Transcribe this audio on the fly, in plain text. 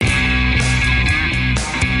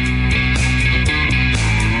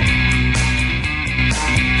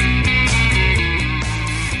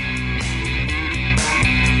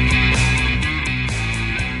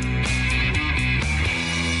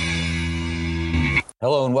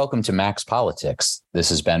Hello and welcome to Max Politics. This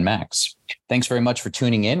is Ben Max. Thanks very much for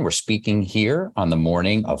tuning in. We're speaking here on the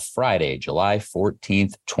morning of Friday, July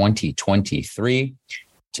 14th, 2023.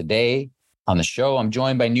 Today on the show, I'm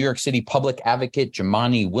joined by New York City public advocate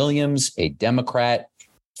Jumaane Williams, a Democrat,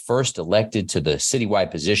 first elected to the citywide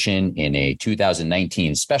position in a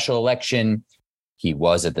 2019 special election. He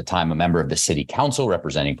was at the time a member of the city council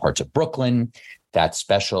representing parts of Brooklyn. That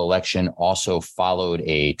special election also followed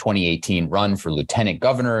a 2018 run for lieutenant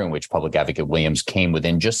governor in which public advocate Williams came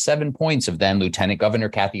within just 7 points of then Lieutenant Governor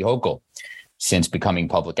Kathy Hochul. Since becoming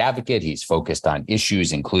public advocate, he's focused on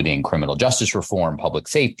issues including criminal justice reform, public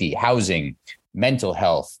safety, housing, mental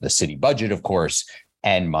health, the city budget, of course,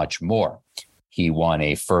 and much more. He won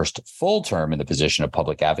a first full term in the position of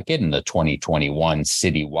public advocate in the 2021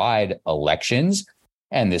 citywide elections.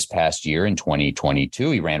 And this past year in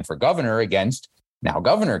 2022, he ran for governor against now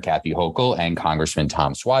Governor Kathy Hochul and Congressman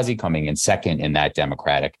Tom Suozzi, coming in second in that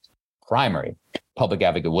Democratic primary. Public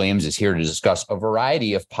advocate Williams is here to discuss a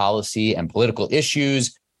variety of policy and political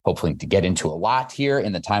issues, hopefully to get into a lot here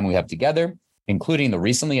in the time we have together, including the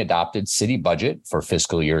recently adopted city budget for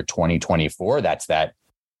fiscal year 2024. That's that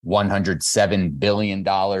 $107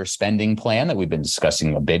 billion spending plan that we've been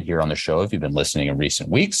discussing a bit here on the show if you've been listening in recent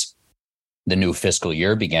weeks. The new fiscal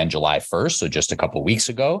year began July 1st, so just a couple of weeks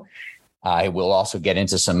ago. I will also get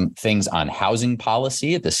into some things on housing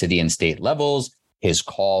policy at the city and state levels, his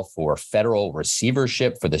call for federal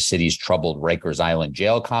receivership for the city's troubled Rikers Island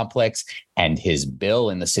jail complex, and his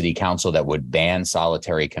bill in the city council that would ban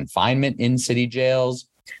solitary confinement in city jails.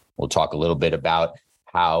 We'll talk a little bit about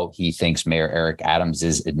how he thinks Mayor Eric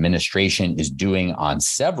Adams' administration is doing on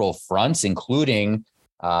several fronts, including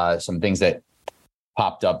some things that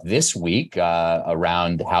popped up this week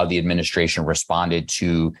around how the administration responded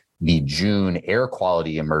to the June air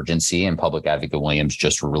quality emergency, and public advocate Williams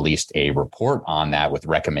just released a report on that with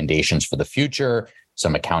recommendations for the future,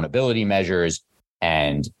 some accountability measures,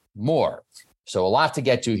 and more. So a lot to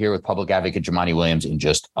get to here with public advocate Jumaane Williams in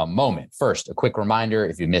just a moment. First, a quick reminder,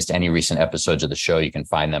 if you missed any recent episodes of the show, you can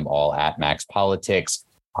find them all at Max Politics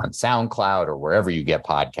on SoundCloud or wherever you get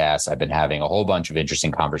podcasts. I've been having a whole bunch of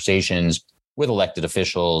interesting conversations with elected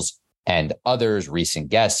officials and others. Recent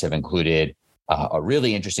guests have included a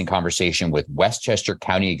really interesting conversation with Westchester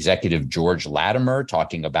County Executive George Latimer,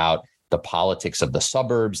 talking about the politics of the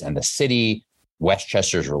suburbs and the city,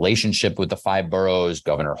 Westchester's relationship with the five boroughs,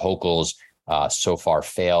 Governor Hochul's so far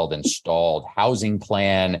failed and stalled housing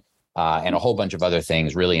plan, and a whole bunch of other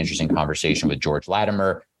things. Really interesting conversation with George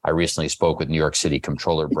Latimer. I recently spoke with New York City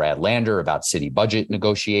Comptroller Brad Lander about city budget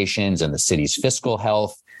negotiations and the city's fiscal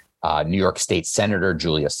health. New York State Senator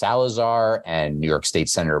Julia Salazar and New York State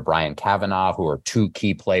Senator Brian Kavanaugh, who are two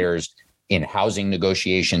key players in housing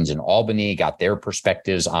negotiations in Albany, got their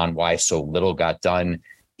perspectives on why so little got done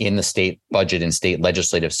in the state budget and state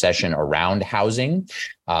legislative session around housing.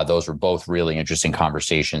 Those were both really interesting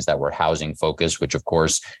conversations that were housing focused, which, of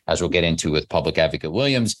course, as we'll get into with public advocate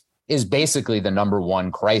Williams, is basically the number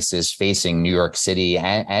one crisis facing New York City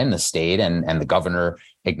and the state. And the governor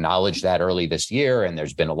acknowledged that early this year. And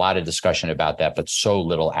there's been a lot of discussion about that, but so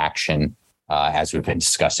little action as we've been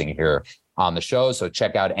discussing here on the show. So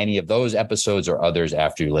check out any of those episodes or others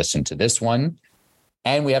after you listen to this one.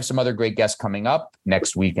 And we have some other great guests coming up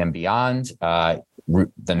next week and beyond. The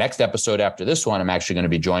next episode after this one, I'm actually going to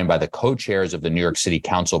be joined by the co-chairs of the New York City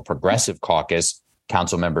Council Progressive Caucus,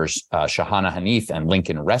 Council members Shahana Hanif and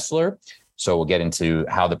Lincoln Ressler. So we'll get into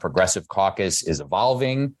how the Progressive Caucus is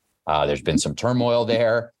evolving. There's been some turmoil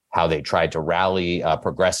there, how they tried to rally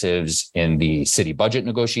progressives in the city budget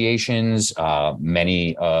negotiations.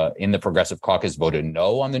 Many in the Progressive Caucus voted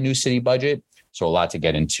no on the new city budget. So a lot to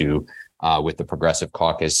get into with the Progressive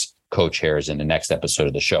Caucus co-chairs in the next episode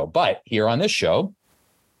of the show. But here on this show,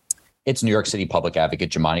 it's New York City public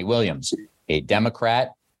advocate Jumaane Williams, a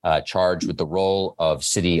Democrat charged with the role of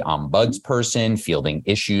city ombudsperson, fielding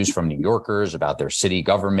issues from New Yorkers about their city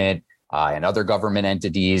government and other government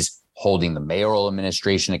entities, holding the mayoral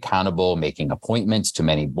administration accountable, making appointments to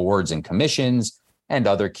many boards and commissions, and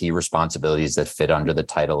other key responsibilities that fit under the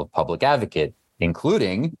title of public advocate,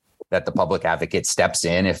 including that the public advocate steps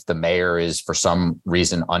in if the mayor is for some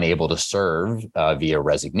reason unable to serve via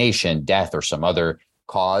resignation, death, or some other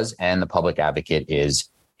cause. And the public advocate is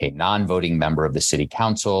a non-voting member of the city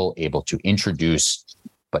council, able to introduce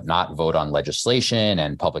but not vote on legislation.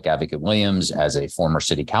 And public advocate Williams, as a former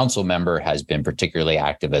city council member, has been particularly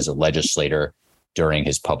active as a legislator during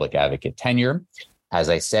his public advocate tenure. As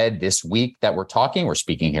I said, this week that we're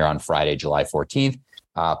speaking here on Friday, July 14th,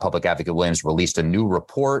 public advocate Williams released a new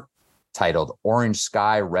report titled Orange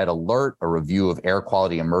Sky, Red Alert, a review of air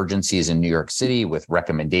quality emergencies in New York City with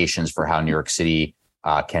recommendations for how New York City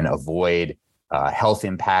can avoid health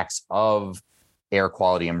impacts of air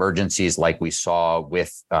quality emergencies like we saw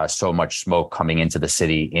with so much smoke coming into the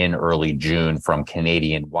city in early June from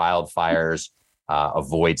Canadian wildfires,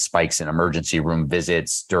 avoid spikes in emergency room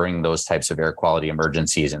visits during those types of air quality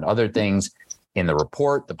emergencies and other things. In the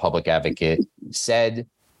report, the public advocate said,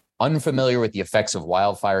 unfamiliar with the effects of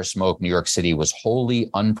wildfire smoke, New York City was wholly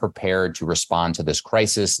unprepared to respond to this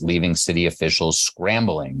crisis, leaving city officials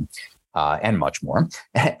scrambling. And much more.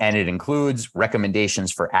 And it includes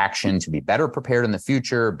recommendations for action to be better prepared in the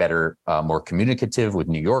future, better, more communicative with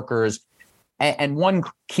New Yorkers. And one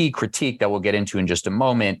key critique that we'll get into in just a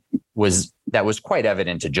moment was quite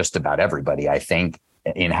evident to just about everybody, I think,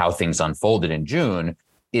 in how things unfolded in June,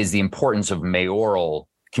 is the importance of mayoral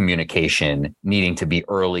communication needing to be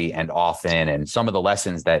early and often. And some of the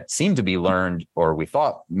lessons that seemed to be learned, or we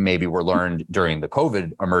thought maybe were learned during the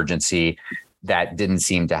COVID emergency, that didn't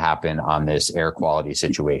seem to happen on this air quality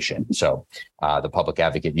situation. So the public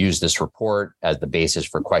advocate used this report as the basis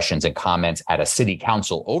for questions and comments at a city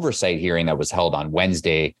council oversight hearing that was held on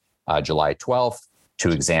Wednesday, July 12th,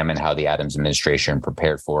 to examine how the Adams administration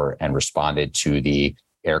prepared for and responded to the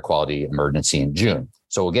air quality emergency in June.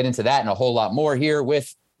 So we'll get into that and a whole lot more here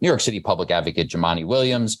with New York City Public Advocate Jumaane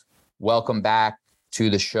Williams. Welcome back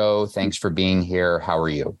to the show. Thanks for being here. How are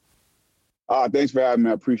you? Thanks for having me.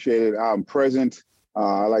 I appreciate it. I'm present.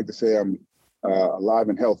 I like to say I'm alive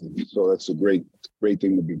and healthy. So that's a great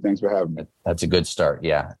thing to be. Thanks for having me. That's a good start.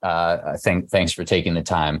 Yeah. Thanks for taking the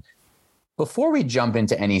time. Before we jump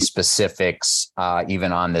into any specifics,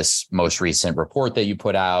 even on this most recent report that you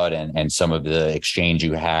put out and some of the exchange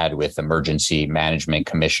you had with Emergency Management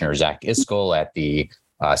Commissioner Zach Iscol at the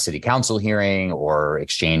city council hearing, or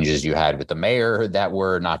exchanges you had with the mayor that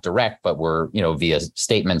were not direct, but were, via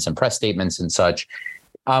statements and press statements and such.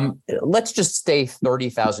 Let's just stay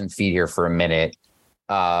 30,000 feet here for a minute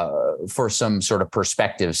for some sort of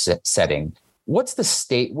perspective setting. What's the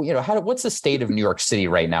state, what's the state of New York City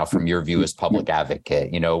right now from your view as public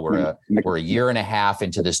advocate? We're a year and a half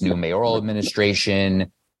into this new mayoral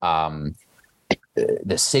administration.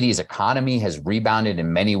 The city's economy has rebounded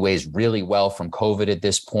in many ways really well from COVID at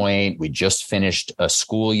this point. We just finished a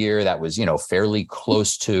school year that was, fairly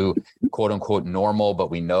close to quote unquote normal,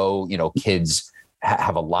 but we know, kids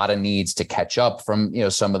have a lot of needs to catch up from,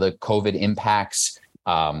 some of the COVID impacts.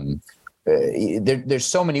 There's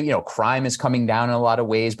so many, crime is coming down in a lot of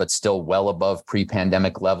ways, but still well above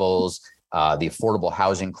pre-pandemic levels. The affordable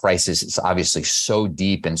housing crisis is obviously so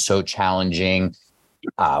deep and so challenging.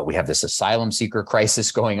 We have this asylum seeker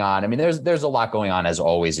crisis going on. I mean, there's a lot going on as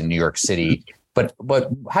always in New York City, but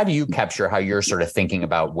how do you capture how you're sort of thinking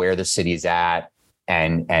about where the city's at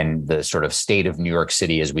and the sort of state of New York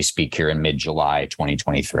City as we speak here in mid-July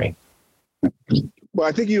 2023? Well,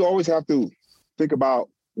 I think you always have to think about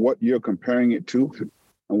what you're comparing it to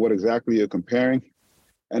and what exactly you're comparing.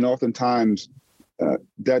 And oftentimes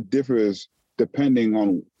that differs depending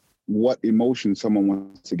on what emotion someone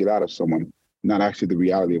wants to get out of someone, not actually the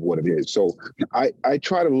reality of what it is. So I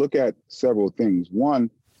try to look at several things. One,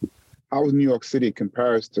 how New York City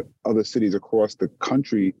compares to other cities across the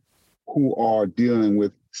country who are dealing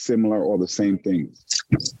with similar or the same things.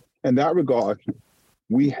 In that regard,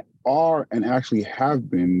 we are and actually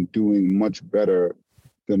have been doing much better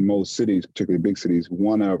than most cities, particularly big cities,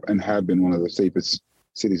 and have been one of the safest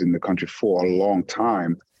cities in the country for a long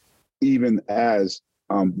time, even as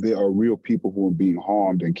there are real people who are being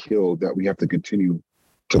harmed and killed that we have to continue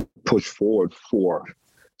to push forward for.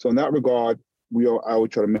 So in that regard, I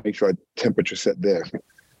would try to make sure our temperature set there.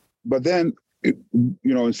 But then,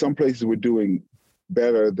 in some places we're doing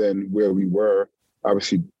better than where we were,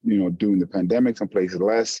 obviously, during the pandemic, some places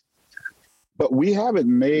less. But we haven't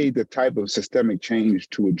made the type of systemic change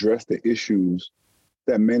to address the issues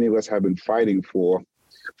that many of us have been fighting for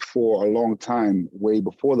a long time, way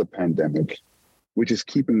before the pandemic, which is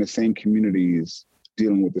keeping the same communities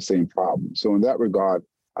dealing with the same problems. So in that regard,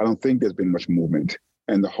 I don't think there's been much movement.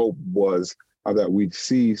 And the hope was that we'd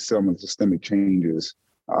see some of the systemic changes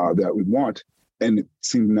that we want. And it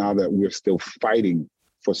seems now that we're still fighting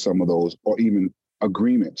for some of those, or even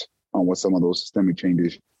agreement on what some of those systemic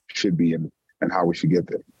changes should be and how we should get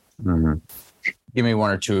there. Mm-hmm. Give me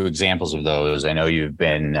one or two examples of those. I know you've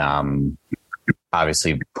been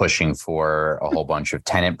obviously pushing for a whole bunch of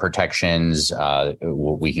tenant protections.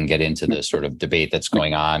 We can get into the sort of debate that's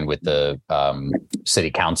going on with the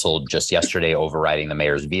city council just yesterday overriding the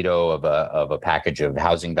mayor's veto of a package of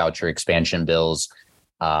housing voucher expansion bills.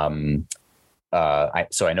 I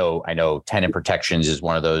know tenant protections is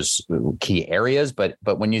one of those key areas, but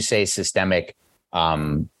when you say systemic,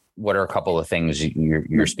 what are a couple of things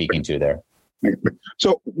you're speaking to there?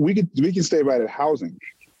 So we can stay right at housing.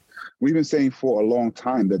 We've been saying for a long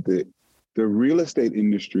time that the real estate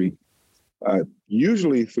industry,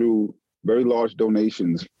 usually through very large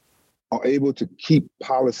donations, are able to keep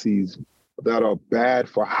policies that are bad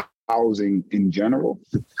for housing in general,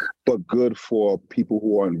 but good for people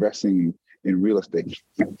who are investing in real estate.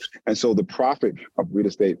 And so the profit of real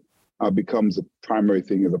estate becomes the primary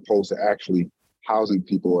thing as opposed to actually housing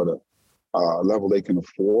people at a level they can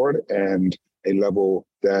afford and a level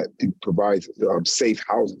that provides safe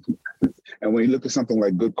housing. And when you look at something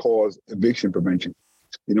like good cause eviction prevention,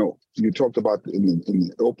 you talked about in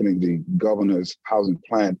the opening, the governor's housing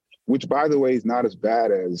plan, which, by the way, is not as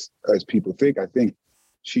bad as people think. I think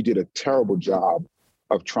she did a terrible job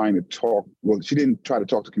of trying to talk. Well, she didn't try to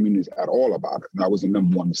talk to communities at all about it. And that was the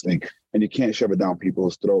number one mistake. And you can't shove it down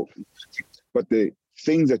people's throats. But the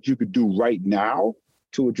things that you could do right now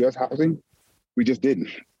to address housing, we just didn't,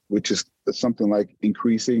 which is something like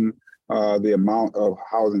increasing the amount of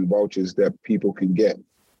housing vouchers that people can get,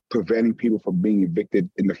 preventing people from being evicted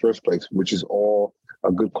in the first place, which is all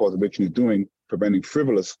a good cause eviction is doing, preventing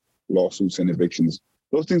frivolous lawsuits and evictions.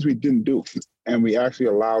 Those things we didn't do. And we actually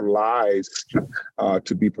allowed lies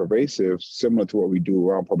to be pervasive, similar to what we do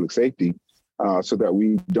around public safety, so that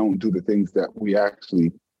we don't do the things that we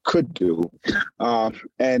actually could do.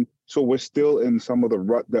 And so we're still in some of the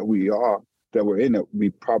rut that we're in that we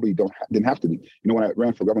probably didn't have to be. When I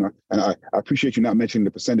ran for governor, and I appreciate you not mentioning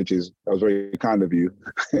the percentages. That was very kind of you.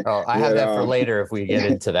 Oh, I have that for later if we get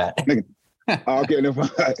into that. Okay.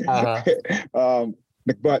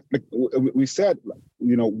 But we said,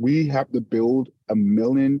 we have to build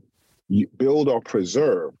or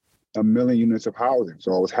preserve 1 million units of housing.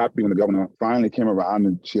 So I was happy when the governor finally came around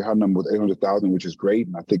and she had a number with 800,000, which is great.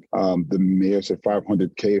 And I think the mayor said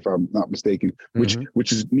 500K, if I'm not mistaken, which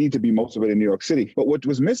need to be most of it in New York City. But what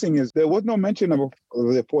was missing is there was no mention of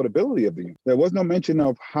the affordability of these. There was no mention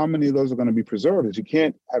of how many of those are going to be preserved. As you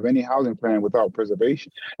can't have any housing plan without preservation.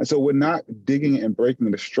 And so we're not digging and breaking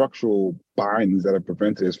the structural bindings that have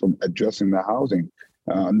prevented us from addressing the housing.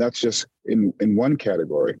 And that's just in one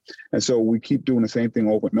category. And so we keep doing the same thing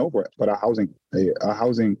over and over, but our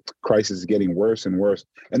housing crisis is getting worse and worse.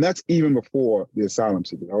 And that's even before the asylum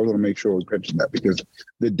seekers. I was going to make sure I was mentioning that, because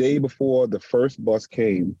the day before the first bus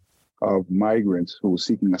came of migrants who were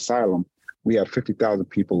seeking asylum, we had 50,000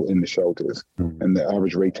 people in the shelters. And the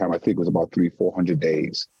average wait time, I think, was about 300-400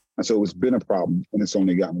 days. And so it's been a problem, and it's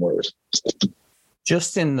only gotten worse.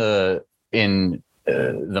 Just in the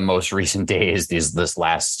most recent days, this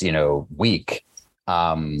last week,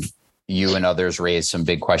 you and others raised some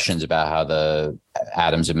big questions about how the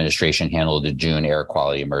Adams administration handled the June air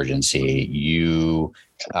quality emergency. You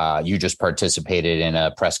just participated in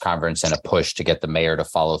a press conference and a push to get the mayor to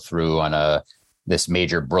follow through on this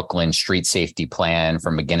major Brooklyn street safety plan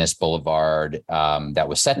for McGinnis Boulevard that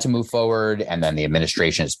was set to move forward. And then the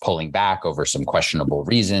administration is pulling back over some questionable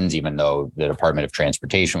reasons, even though the Department of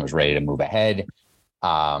Transportation was ready to move ahead.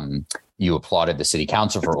 You applauded the city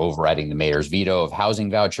council for overriding the mayor's veto of housing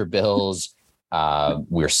voucher bills.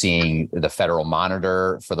 We're seeing the federal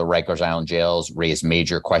monitor for the Rikers Island jails raise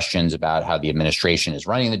major questions about how the administration is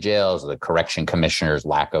running the jails, the correction commissioner's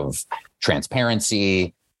lack of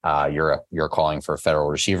transparency. You're calling for federal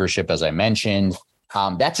receivership, as I mentioned.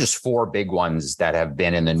 That's just four big ones that have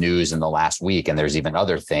been in the news in the last week. And there's even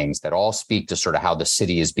other things that all speak to sort of how the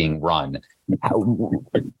city is being run.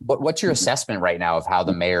 What's your assessment right now of how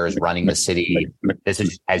the mayor is running the city? This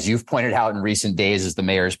is, as you've pointed out in recent days, as the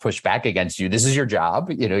mayor has pushed back against you. This is your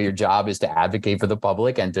job. Your job is to advocate for the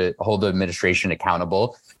public and to hold the administration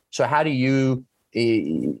accountable. So how do you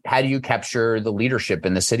capture the leadership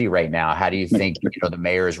in the city right now? How do you think the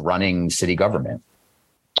mayor is running city government?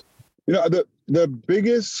 The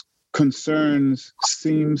biggest concerns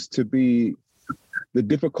seems to be the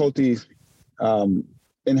difficulties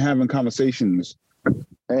in having conversations.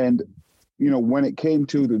 And, when it came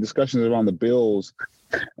to the discussions around the bills,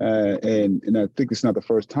 and I think it's not the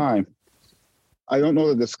first time, I don't know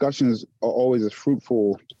that discussions are always as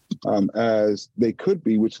fruitful as they could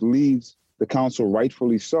be, which leads the council,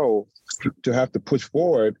 rightfully so, to have to push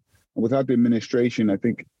forward without the administration, I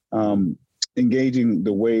think, engaging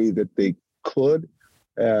the way that they could.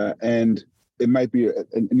 And it might be,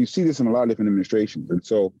 and you see this in a lot of different administrations. And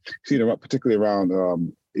so you see it particularly around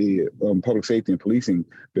the public safety and policing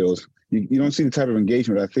bills. You don't see the type of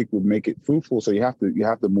engagement that I think would make it fruitful. So you have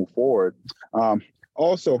to move forward.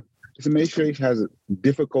 Also, this administration has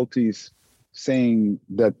difficulties saying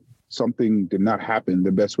that something did not happen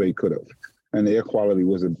the best way it could have. And the air quality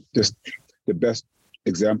was just the best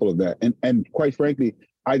example of that. And quite frankly,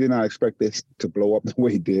 I did not expect this to blow up the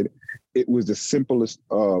way it did. It was the simplest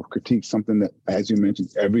of critiques, something that, as you mentioned,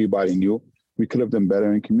 everybody knew we could have done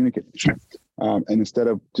better in communication. And instead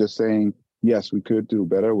of just saying, yes, we could do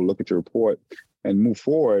better, we'll look at your report and move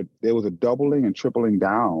forward, there was a doubling and tripling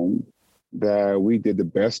down that we did the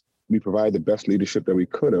best, we provided the best leadership that we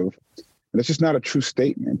could have. And it's just not a true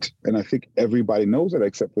statement. And I think everybody knows that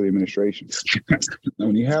except for the administration. And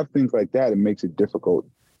when you have things like that, it makes it difficult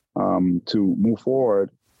to move forward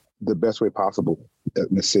the best way possible in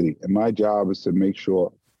the city. And my job is to make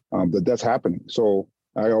sure that that's happening. So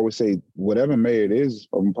I always say, whatever mayor it is,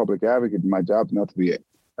 I'm a public advocate, my job is not to be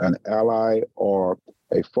an ally or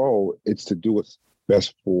a foe. It's to do what's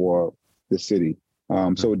best for the city.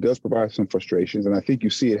 So it does provide some frustrations. And I think you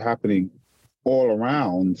see it happening all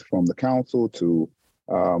around, from the council to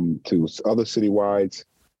other citywides.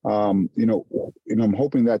 I'm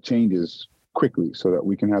hoping that changes quickly so that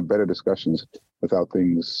we can have better discussions without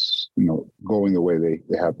things, going the way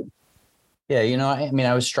they have been. Yeah,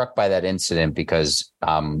 I was struck by that incident because,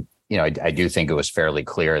 I do think it was fairly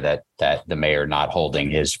clear that the mayor not holding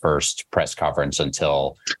his first press conference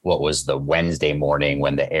until what was the Wednesday morning,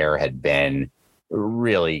 when the air had been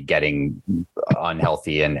really getting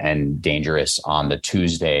unhealthy and dangerous on the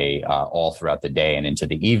Tuesday, all throughout the day and into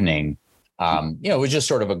the evening. It was just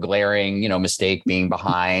sort of a glaring, mistake being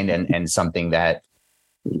behind and something that,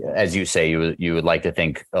 as you say, you would like to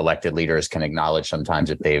think elected leaders can acknowledge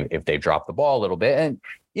sometimes if they drop the ball a little bit. And,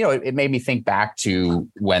 it made me think back to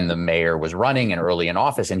when the mayor was running and early in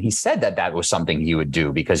office. And he said that was something he would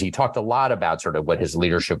do, because he talked a lot about sort of what his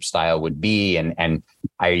leadership style would be. And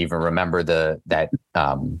I even remember that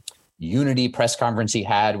unity press conference he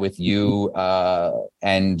had with you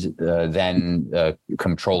and then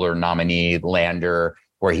Comptroller nominee Lander,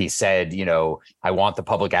 where he said, I want the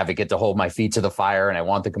public advocate to hold my feet to the fire, and I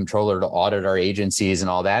want the comptroller to audit our agencies and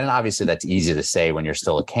all that. And obviously that's easy to say when you're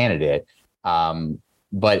still a candidate.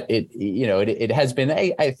 But it has been,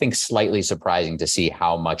 I think, slightly surprising to see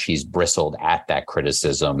how much he's bristled at that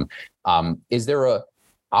criticism. Is there a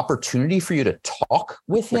opportunity for you to talk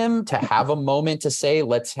with him, to have a moment to say,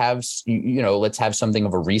 let's have something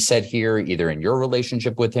of a reset here, either in your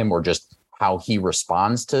relationship with him or just how he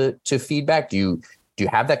responds to feedback? Do you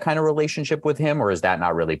have that kind of relationship with him, or is that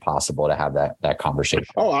not really possible to have that conversation?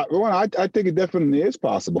 I think it definitely is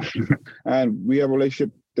possible. And we have a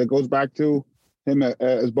relationship that goes back to him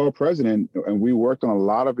as board president, and we worked on a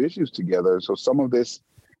lot of issues together. So some of this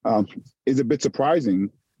is a bit surprising,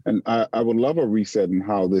 and I would love a reset in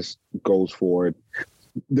how this goes forward.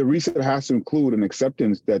 The reset has to include an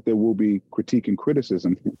acceptance that there will be critique and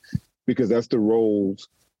criticism, because that's the roles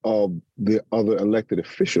of the other elected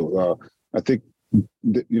officials. I think,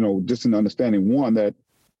 just an understanding, one, that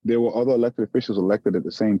there were other elected officials elected at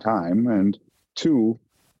the same time, and two,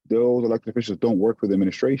 those elected officials don't work for the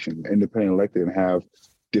administration, independent elected, and have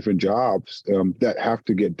different jobs that have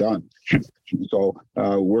to get done. So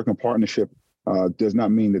working partnership does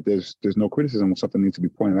not mean that there's no criticism when something needs to be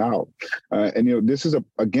pointed out. This is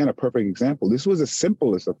again a perfect example. This was the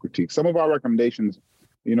simplest of critiques. Some of our recommendations,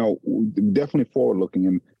 definitely forward looking,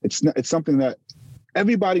 and it's something that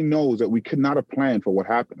everybody knows that we could not have planned for what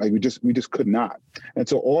happened. Like we just could not. And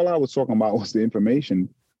so all I was talking about was the information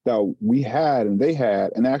that we had and they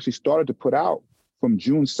had, and actually started to put out from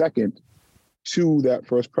June 2nd to that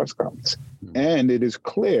first press conference. And it is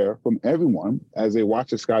clear from everyone as they watch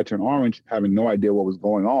the sky turn orange, having no idea what was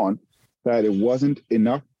going on, that it wasn't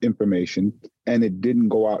enough information and it didn't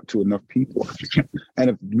go out to enough people. And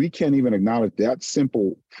if we can't even acknowledge that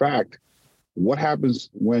simple fact, what happens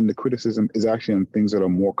when the criticism is actually on things that are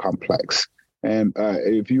more complex? And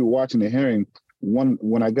if you were watching the hearing,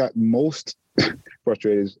 when I got most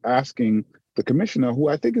frustrated is asking the commissioner, who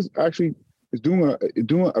I think is doing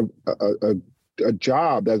a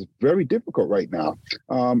job that's very difficult right now,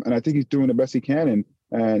 and I think he's doing the best he can,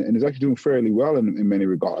 and is actually doing fairly well in many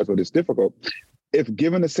regards, but it's difficult. If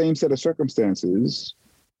given the same set of circumstances,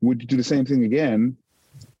 would you do the same thing again?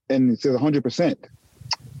 And it says 100%.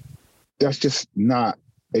 That's just not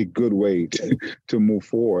a good way to move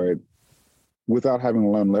forward without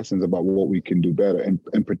having learned lessons about what we can do better,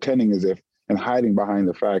 and pretending as if, and hiding behind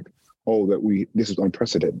the fact, that this is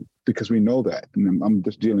unprecedented, because we know that. And I'm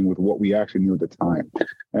just dealing with what we actually knew at the time.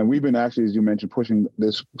 And we've been actually, as you mentioned, pushing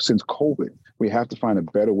this since COVID. We have to find a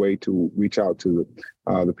better way to reach out to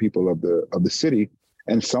the people of the city.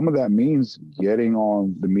 And some of that means getting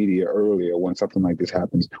on the media earlier when something like this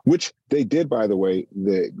happens, which they did, by the way.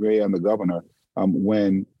 The Gray and the governor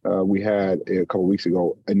when we had a couple of weeks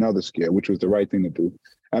ago another scare, which was the right thing to do.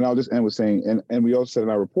 And I'll just end with saying, and we also said in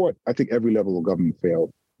our report, I think every level of government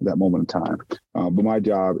failed at that moment in time. But my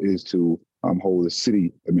job is to hold the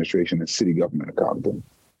city administration and city government accountable.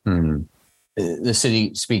 Mm-hmm. The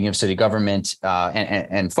city, speaking of city government,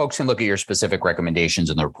 and folks can look at your specific recommendations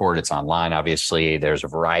in the report. It's online. Obviously, there's a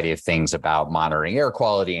variety of things about monitoring air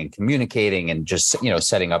quality and communicating and just,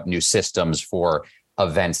 setting up new systems for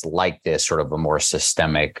events like this, sort of a more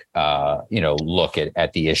systemic, look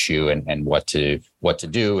at the issue and what to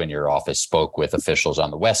do. And your office spoke with officials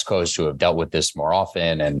on the West Coast who have dealt with this more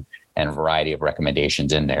often, and a variety of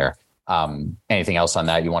recommendations in there. Anything else on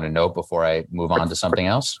that you want to note before I move on to something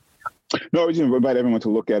else? No, we just invite everyone to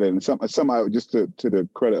look at it, and somehow, just to the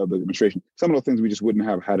credit of the administration, some of those things we just wouldn't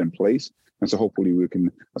have had in place, and so hopefully we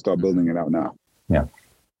can start building it out now. Yeah.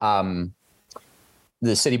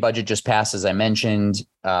 The city budget just passed, as I mentioned.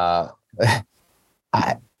 I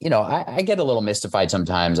get a little mystified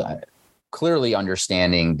sometimes. Clearly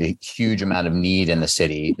understanding the huge amount of need in the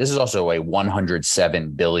city. This is also a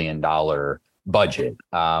 $107 billion budget.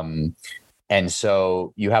 And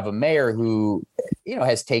so you have a mayor who,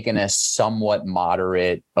 has taken a somewhat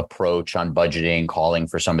moderate approach on budgeting, calling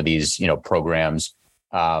for some of these, programs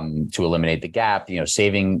to eliminate the gap,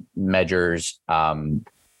 saving measures,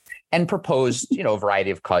 and proposed, a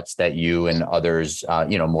variety of cuts that you and others,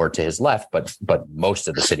 more to his left, but most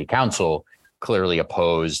of the city council clearly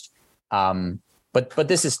opposed. But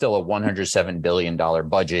this is still a $107 billion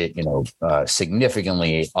budget,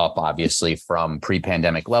 significantly up, obviously, from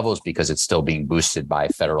pre-pandemic levels because it's still being boosted by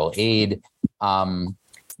federal aid.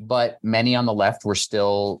 But many on the left were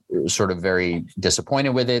still sort of very disappointed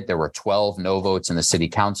with it. There were 12 no votes in the city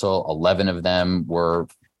council. 11 of them were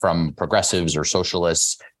from progressives or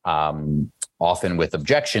socialists, often with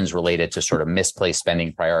objections related to sort of misplaced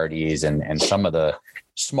spending priorities and some of the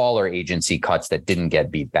smaller agency cuts that didn't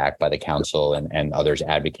get beat back by the council and others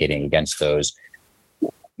advocating against those.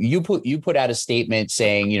 You put out a statement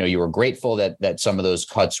saying, you were grateful that some of those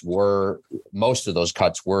most of those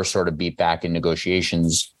cuts were sort of beat back in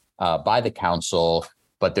negotiations by the council,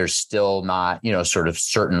 but there's still not, sort of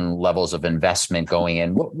certain levels of investment going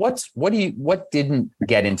in. What didn't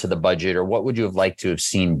get into the budget, or what would you have liked to have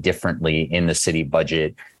seen differently in the city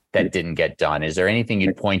budget that didn't get done? Is there anything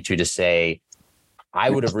you'd point to say, I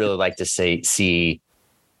would have really liked to see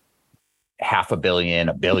 $500 million,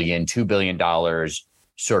 $1 billion, $2 billion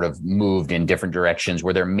sort of moved in different directions?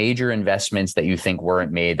 Were there major investments that you think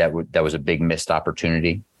weren't made that was a big missed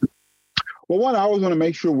opportunity? Well, one, I always want to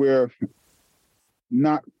make sure we're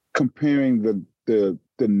not comparing the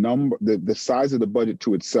number, the size of the budget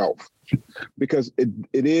to itself, because it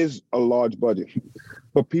is a large budget.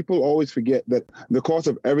 But people always forget that the cost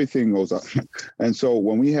of everything goes up. And so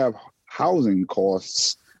when we have housing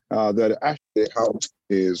costs, that actually house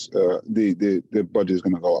is the budget is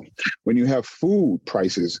going to go up. When you have food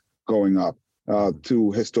prices going up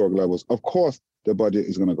to historic levels, of course the budget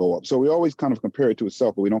is going to go up. So we always kind of compare it to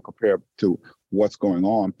itself, but we don't compare it to what's going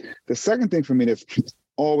on. The second thing for me that's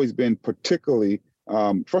always been particularly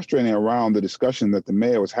frustrating around the discussion that the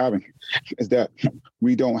mayor was having is that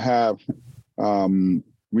we don't have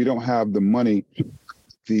the money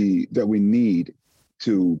that we need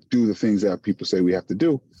to do the things that people say we have to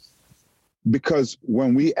do. Because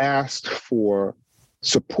when we asked for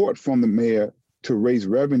support from the mayor to raise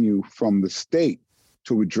revenue from the state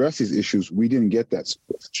to address these issues, we didn't get that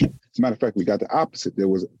support. As a matter of fact, we got the opposite. There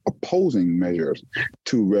was opposing measures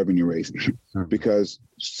to revenue raising because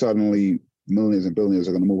suddenly millions and billions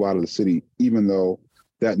are going to move out of the city, even though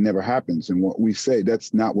that never happens. And what we say,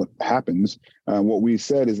 that's not what happens. What we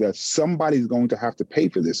said is that somebody's going to have to pay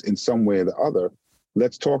for this in some way or the other.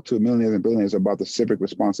 Let's talk to millions and billions about the civic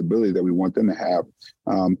responsibility that we want them to have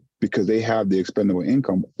because they have the expendable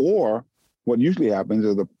income. Or what usually happens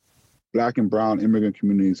is the Black and brown immigrant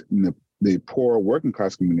communities and the poor working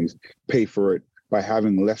class communities pay for it by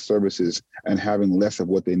having less services and having less of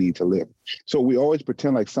what they need to live. So we always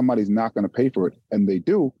pretend like somebody's not going to pay for it, and they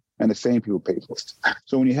do, and the same people pay for it.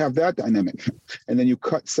 So when you have that dynamic, and then you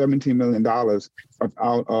cut $17 million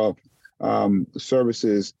out of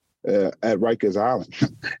services at Rikers Island,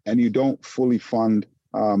 and you don't fully fund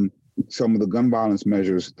some of the gun violence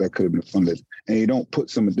measures that could have been funded, and you don't put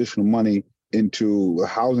some additional money into the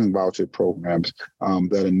housing voucher programs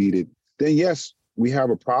that are needed, then yes, we have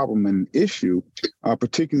a problem and issue,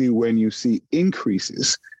 particularly when you see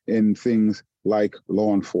increases in things like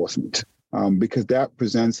law enforcement, because that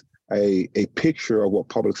presents a picture of what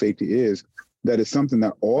public safety is, that is something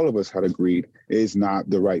that all of us had agreed is not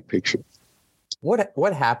the right picture.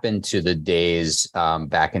 What happened to the days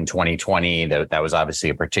back in 2020? That was obviously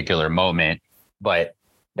a particular moment, but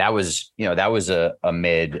that was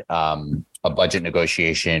amid a budget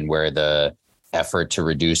negotiation where the effort to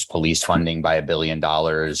reduce police funding by $1 billion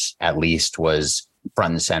at least was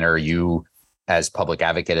front and center. You, as public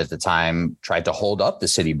advocate at the time, tried to hold up the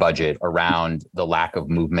city budget around the lack of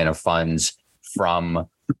movement of funds from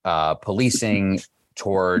policing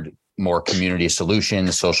toward more community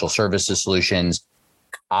solutions, social services solutions.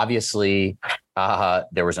 Obviously,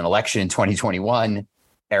 there was an election in 2021.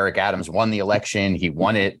 Eric Adams won the election. He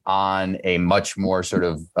won it on a much more sort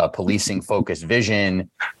of policing focused vision.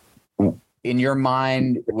 In your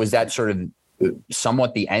mind, was that sort of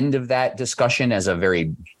somewhat the end of that discussion as a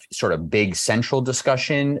very sort of big central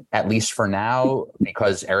discussion, at least for now,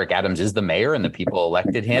 because Eric Adams is the mayor and the people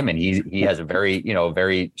elected him, and he has a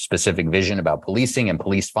very specific vision about policing and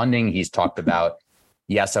police funding. He's talked about,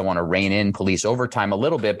 yes, I want to rein in police overtime a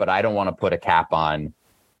little bit, but I don't want to put a cap on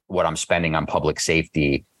what I'm spending on public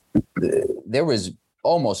safety. There was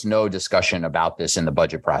almost no discussion about this in the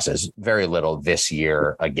budget process, very little this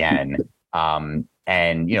year again.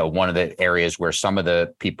 And, one of the areas where some of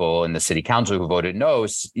the people in the city council who voted no,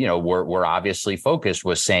 were obviously focused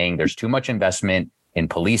was saying there's too much investment in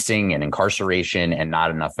policing and incarceration and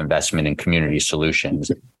not enough investment in community solutions.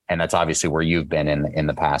 And that's obviously where you've been in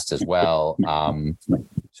the past as well.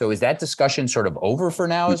 So is that discussion sort of over for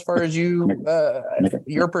now, as far as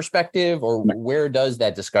your perspective, or where does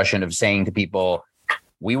that discussion of saying to people,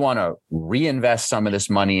 we want to reinvest some of this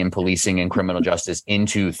money in policing and criminal justice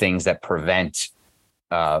into things that prevent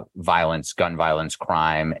violence, gun violence,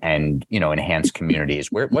 crime, and, enhance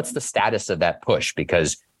communities? What's the status of that push?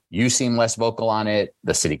 Because you seem less vocal on it.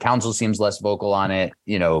 The city council seems less vocal on it.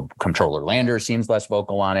 Comptroller Lander seems less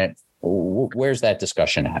vocal on it. Where's that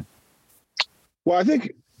discussion at? Well, I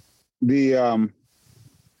think the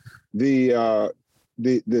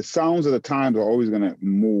sounds of the times are always going to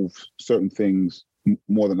move certain things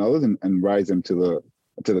more than others and rise them to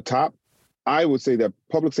the top. I would say that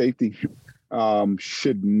public safety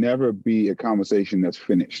should never be a conversation that's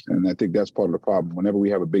finished. And I think that's part of the problem. Whenever we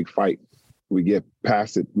have a big fight, we get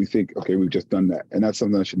past it, we think, okay, we've just done that. And that's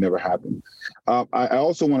something that should never happen. I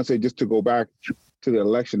also want to say, just to go back to the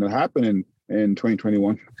election that happened in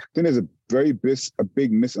 2021, I think there's a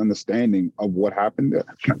big misunderstanding of what happened there.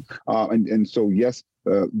 And so, yes,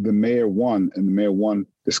 the mayor won, and the mayor won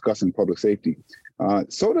discussing public safety.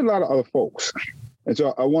 So did a lot of other folks. And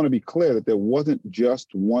so I want to be clear that there wasn't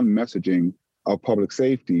just one messaging of public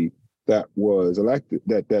safety that was elected,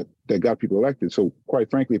 that got people elected. So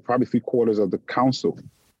quite frankly, probably 3/4 of the council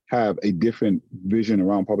have a different vision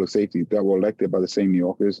around public safety that were elected by the same New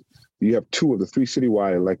Yorkers. You have 2 of the 3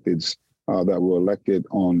 citywide electeds that were elected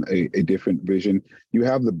on a different vision. You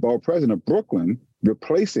have the borough president of Brooklyn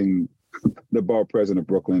replacing the borough president of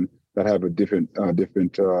Brooklyn that have a different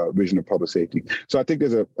vision of public safety. So I think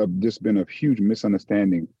there's just been a huge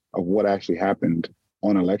misunderstanding of what actually happened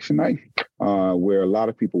on election night, where a lot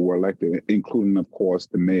of people were elected, including, of course,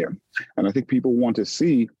 the mayor. And I think people want to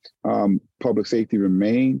see public safety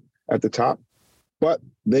remain at the top, but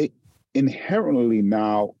they inherently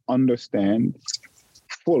now understand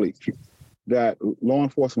fully that law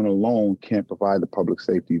enforcement alone can't provide the public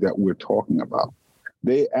safety that we're talking about.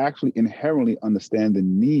 They actually inherently understand the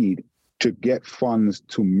need to get funds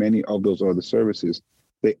to many of those other services.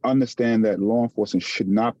 They understand that law enforcement should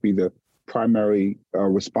not be the primary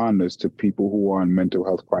responders to people who are in mental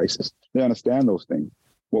health crisis. They understand those things.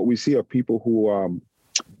 What we see are people who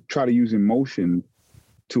try to use emotion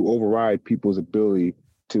to override people's ability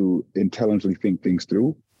to intelligently think things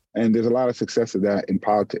through. And there's a lot of success of that in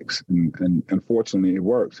politics. And unfortunately, it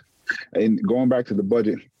works. And going back to the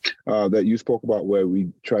budget that you spoke about, where we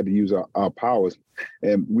tried to use our powers,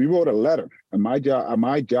 and we wrote a letter. And my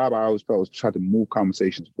job, I always felt, was to try to move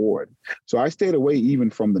conversations forward. So I stayed away even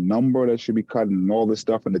from the number that should be cut and all this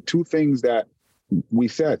stuff. And the 2 things that we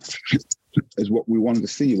said is what we wanted to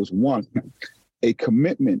see was, 1, a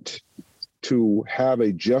commitment to have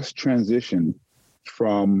a just transition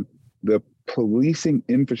from the policing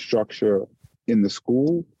infrastructure in the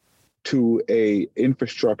school to a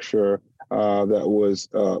infrastructure that was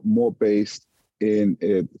more based in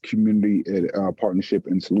community partnership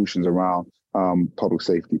and solutions around public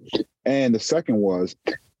safety. And the second was,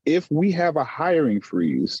 if we have a hiring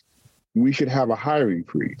freeze, we should have a hiring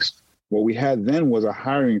freeze. What we had then was a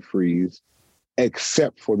hiring freeze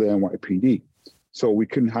except for the NYPD. So we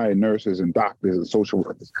couldn't hire nurses and doctors and social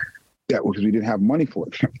workers. That was because we didn't have money for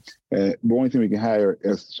it. The only thing we can hire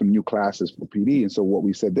is some new classes for PD. And so what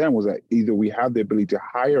we said then was that either we have the ability to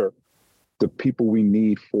hire the people we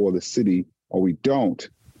need for the city or we don't,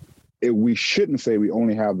 we shouldn't say we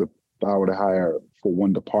only have the power to hire for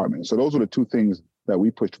one department. So those are the two things that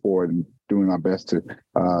we pushed forward and doing our best to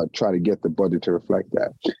try to get the budget to reflect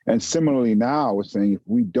that. And similarly now, we're saying if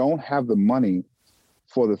we don't have the money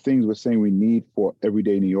for the things we're saying we need for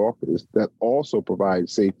everyday New Yorkers that also provide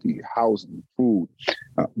safety, housing, food,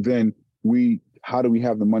 then how do we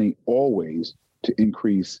have the money always to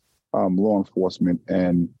increase law enforcement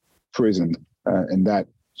and prison and that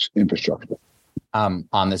infrastructure?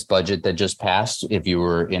 On this budget that just passed, if you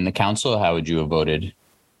were in the council, how would you have voted?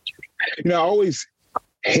 I always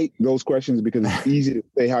hate those questions because it's easy to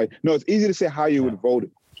say it's easy to say how you would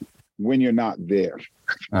vote when you're not there.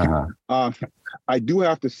 Uh-huh. I do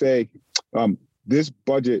have to say this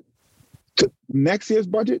budget, next year's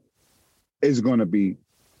budget is going to be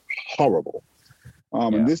horrible.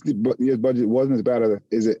 And this year's budget wasn't as bad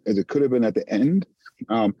as it could have been at the end.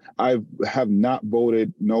 I have not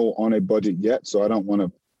voted no on a budget yet, so I don't want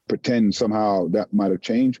to pretend somehow that might have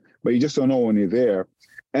changed, but you just don't know when you're there.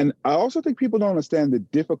 And I also think people don't understand the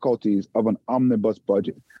difficulties of an omnibus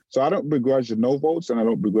budget. So I don't begrudge the no votes and I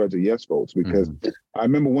don't begrudge the yes votes, because I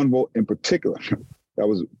remember one vote in particular that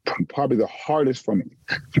was probably the hardest for me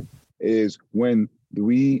is when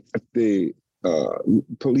police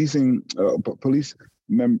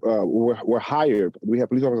were hired. We had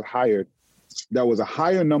police officers hired. That was a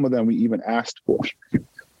higher number than we even asked for.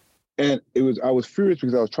 And I was furious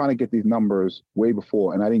because I was trying to get these numbers way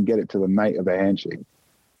before and I didn't get it till the night of the handshake.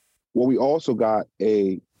 Well, we also got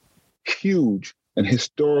a huge and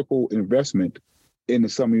historical investment in the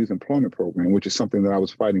summer youth employment program, which is something that I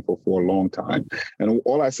was fighting for a long time. And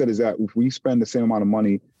all I said is that if we spend the same amount of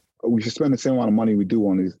money, we should spend the same amount of money we do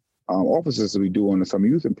on these officers as we do on the summer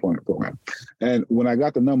youth employment program. And when I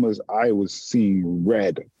got the numbers, I was seeing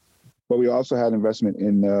red. But we also had investment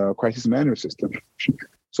in the crisis management system.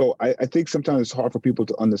 So I think sometimes it's hard for people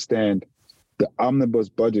to understand the omnibus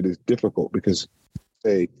budget is difficult because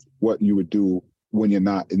say what you would do when you're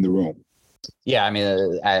not in the room. Yeah, I mean,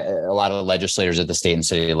 a lot of legislators at the state and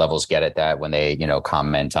city levels get it that when they,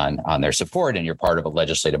 comment on their support and you're part of a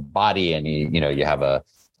legislative body and you have a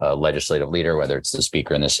legislative leader, whether it's the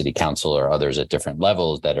speaker in the city council or others at different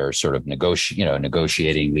levels that are sort of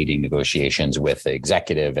negotiating, leading negotiations with the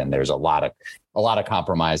executive. And there's a lot of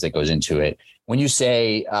compromise that goes into it. When you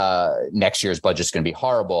say next year's budget is going to be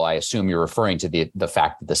horrible, I assume you're referring to the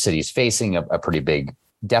fact that the city's facing a pretty big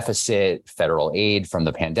deficit, federal aid from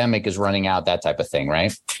the pandemic is running out, that type of thing,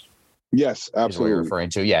 right? Yes, absolutely. Is what you're referring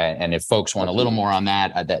to. Yeah. And if folks want a little more on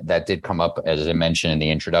that did come up, as I mentioned in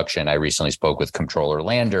the introduction. I recently spoke with Comptroller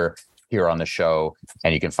Lander here on the show,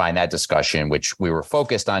 and you can find that discussion, which we were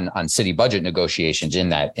focused on city budget negotiations in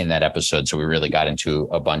that episode. So we really got into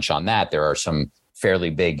a bunch on that. There are some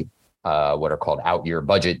fairly big, what are called out year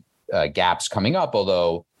budget gaps coming up,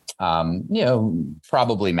 although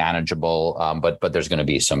probably manageable, but there's going to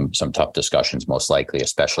be some tough discussions, most likely,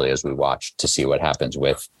 especially as we watch to see what happens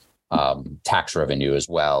with tax revenue as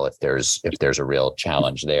well. If there's a real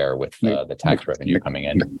challenge there with the tax revenue coming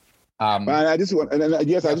in. I just want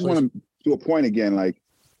to do a point again,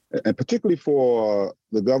 and particularly for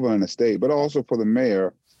the governor and the state, but also for the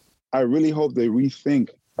mayor. I really hope they rethink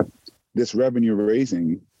this revenue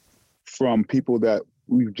raising from people that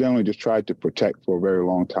we've generally just tried to protect for a very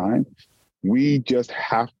long time. We just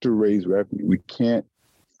have to raise revenue. We can't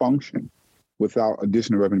function without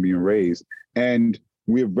additional revenue being raised. And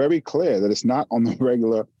we're very clear that it's not on the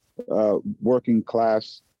regular working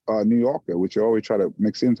class New Yorker, which you always try to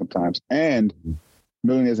mix in sometimes. And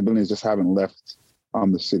millionaires and billionaires just haven't left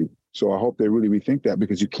the city. So I hope they really rethink that,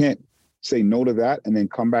 because you can't say no to that and then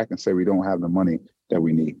come back and say we don't have the money that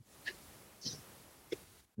we need.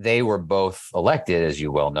 They were both elected, as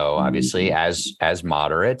you well know, obviously, as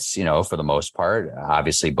moderates, for the most part.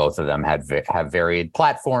 Obviously, both of them have varied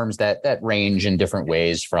platforms that range in different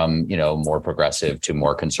ways from, more progressive to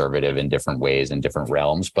more conservative in different ways in different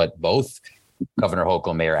realms. But both Governor Hochul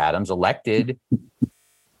and Mayor Adams elected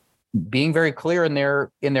being very clear in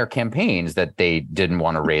their campaigns that they didn't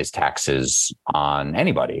want to raise taxes on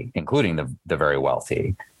anybody, including the very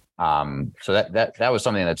wealthy. So that was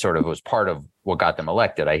something that sort of was part of what got them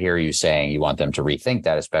elected. I hear you saying you want them to rethink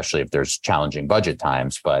that, especially if there's challenging budget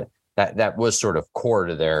times, but that was sort of core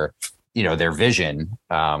to their vision.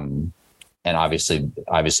 And obviously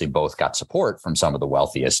both got support from some of the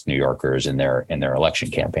wealthiest New Yorkers in their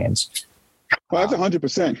election campaigns. Well, that's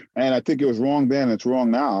 100%. And I think it was wrong then, it's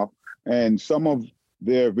wrong now. And some of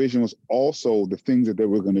their vision was also the things that they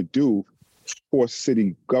were going to do for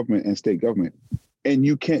city government and state government. And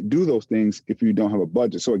you can't do those things if you don't have a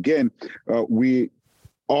budget. So again, we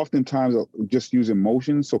oftentimes just use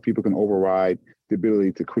emotions so people can override the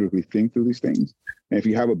ability to critically think through these things. And if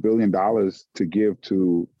you have $1 billion to give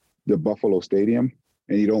to the Buffalo Stadium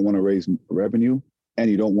and you don't want to raise revenue and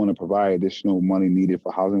you don't want to provide additional money needed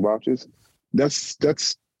for housing vouchers, that's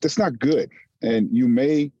not good. And you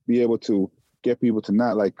may be able to get people to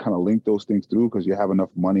not like kind of link those things through because you have enough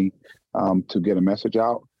money to get a message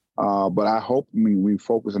out. But I hope we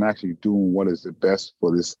focus on actually doing what is the best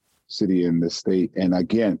for this city and this state. And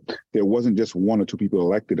again, there wasn't just one or two people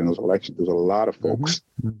elected in those elections. There was a lot of folks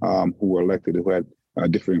who were elected who had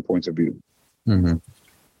differing points of view. Mm-hmm.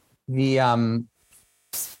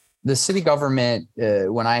 The city government,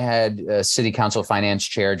 when I had City Council Finance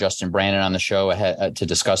Chair Justin Brannon on the show to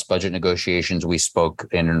discuss budget negotiations, we spoke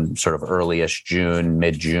in sort of early-ish June,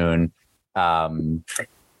 mid-June.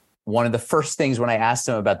 One of the first things when I asked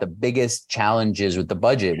him about the biggest challenges with the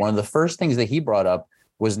budget, one of the first things that he brought up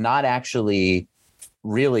was not actually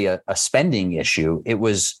really a spending issue. It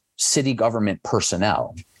was city government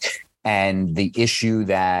personnel. And the issue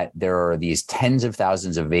that there are these tens of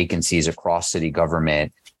thousands of vacancies across city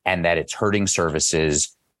government and that it's hurting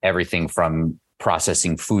services, everything from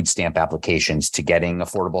processing food stamp applications to getting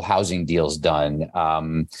affordable housing deals done.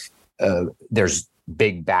 There's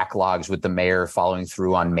big backlogs with the mayor following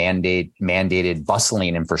through on mandated bus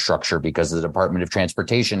lane infrastructure because the Department of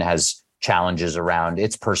Transportation has challenges around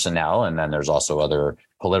its personnel. And then there's also other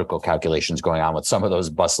political calculations going on with some of those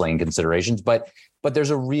bus lane considerations. But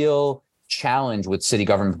there's a real challenge with city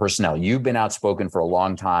government personnel. You've been outspoken for a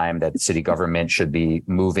long time that city government should be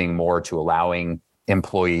moving more to allowing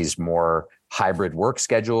employees more hybrid work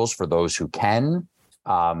schedules for those who can,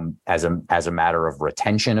 as a matter of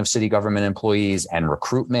retention of city government employees and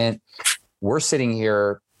recruitment. We're sitting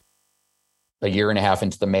here a year and a half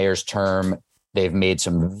into the mayor's term. They've made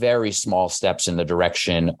some very small steps in the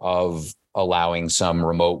direction of allowing some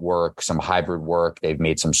remote work, some hybrid work. They've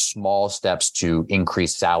made some small steps to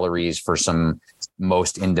increase salaries for some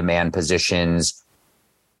most in-demand positions.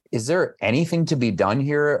 Is there anything to be done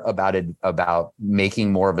here about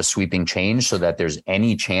making more of a sweeping change so that there's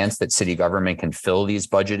any chance that city government can fill these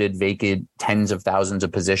budgeted vacant tens of thousands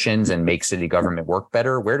of positions and make city government work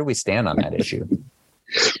better? Where do we stand on that issue?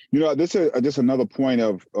 This is just another point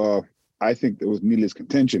of, I think there was needless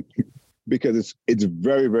contention. Because it's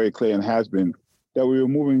very, very clear and has been that we were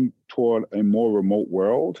moving toward a more remote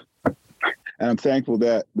world. And I'm thankful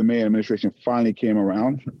that the mayor administration finally came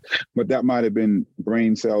around, but that might have been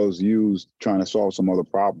brain cells used trying to solve some other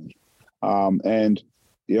problems. I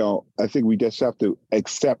think we just have to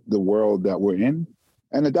accept the world that we're in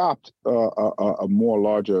and adopt a more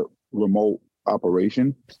larger remote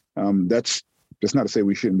operation. That's not to say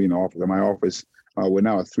we shouldn't be in the office. In my office, we're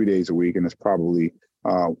now at 3 days a week, and it's probably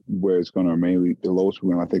where it's going to remain. The lowest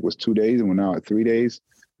I think was 2 days, and we're now at 3 days.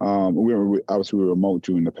 We were remote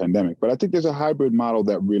during the pandemic, but I think there's a hybrid model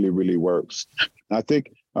that really, really works. I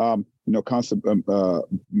think Councilman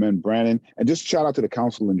Brannon, and just shout out to the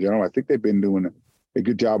council in general. I think they've been doing a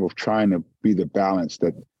good job of trying to be the balance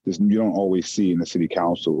that you don't always see in the city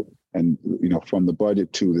council. And from the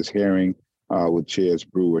budget to this hearing with Chairs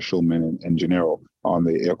Brewer, Schulman, and Gennaro on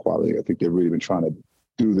the air quality, I think they've really been trying to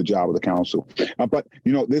do the job of the council. But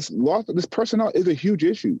this personnel is a huge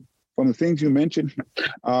issue, from the things you mentioned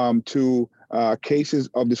to cases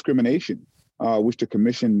of discrimination, which the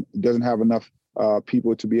commission doesn't have enough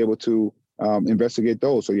people to be able to investigate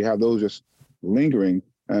those. So you have those just lingering,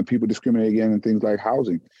 and people discriminate again in things like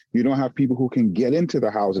housing. You don't have people who can get into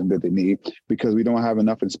the housing that they need because we don't have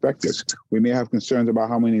enough inspectors. We may have concerns about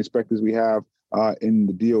how many inspectors we have in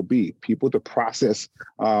the DOB, people to process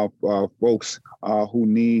folks who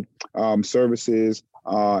need services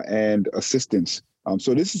and assistance.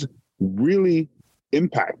 So this is really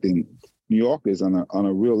impacting New Yorkers on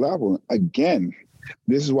a real level. Again,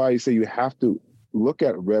 this is why you say you have to look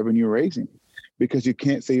at revenue raising, because you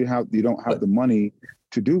can't say you don't have the money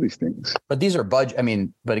to do these things. But these are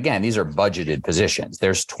these are budgeted positions.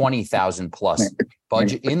 There's 20,000 plus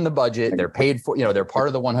budget in the budget. They're paid for, they're part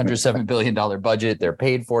of the $107 billion budget. They're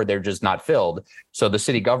paid for, they're just not filled. So the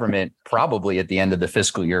city government probably at the end of the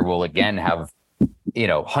fiscal year will again have,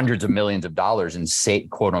 hundreds of millions of dollars in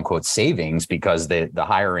quote unquote savings because the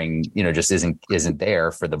hiring, just isn't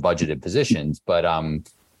there for the budgeted positions. But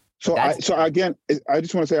So again, I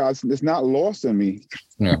just want to say it's not lost on me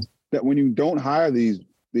that when you don't hire these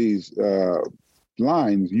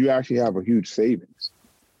lines, you actually have a huge savings.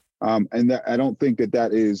 And that I don't think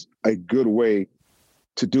that is a good way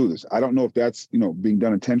to do this. I don't know if that's being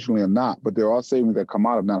done intentionally or not, but there are savings that come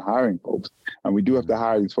out of not hiring folks. And we do have to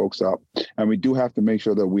hire these folks up, and we do have to make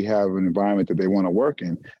sure that we have an environment that they want to work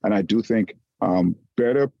in. And I do think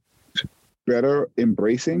better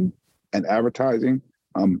embracing and advertising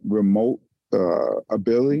remote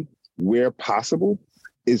ability where possible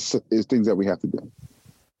is things that we have to do.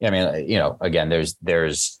 I mean, again,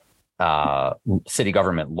 there's city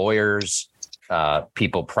government lawyers,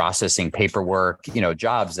 people processing paperwork,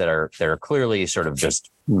 jobs that are clearly sort of just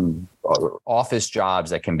office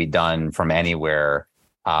jobs that can be done from anywhere.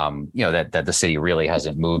 That the city really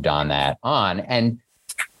hasn't moved on. And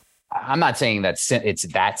I'm not saying that it's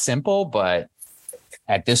that simple, but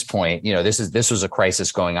at this point, this was a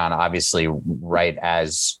crisis going on, obviously, right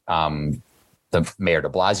as the Mayor de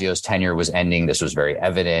Blasio's tenure was ending. This was very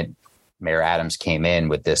evident. Mayor Adams came in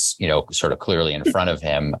with this, sort of clearly in front of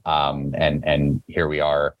him. And here we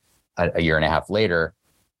are a year and a half later.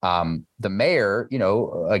 The mayor,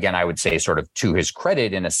 again, I would say sort of to his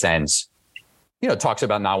credit, in a sense, talks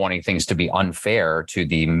about not wanting things to be unfair to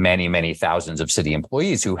the many, many thousands of city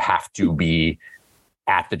employees who have to be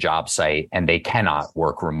at the job site and they cannot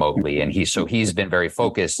work remotely. And he's been very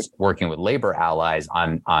focused working with labor allies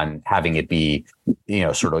on having it be,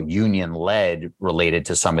 sort of union led related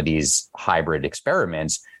to some of these hybrid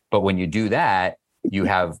experiments. But when you do that, you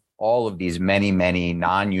have all of these many, many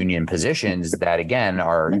non-union positions that, again,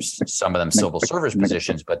 are some of them civil service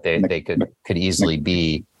positions, but they could easily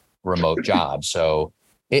be remote jobs. So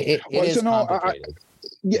it is complicated.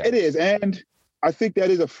 It is. And I think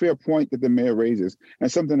that is a fair point that the mayor raises,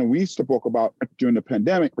 and something that we spoke about during the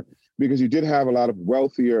pandemic, because you did have a lot of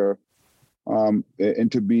wealthier,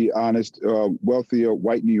 and to be honest, wealthier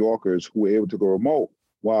white New Yorkers who were able to go remote,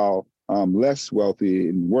 while less wealthy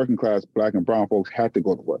and working class Black and brown folks had to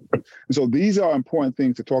go to work. And so these are important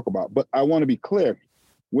things to talk about. But I want to be clear,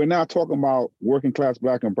 we're not talking about working class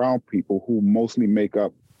Black and brown people who mostly make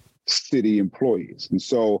up city employees. And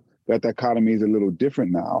so that dichotomy is a little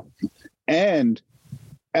different now. And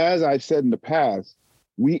as I've said in the past,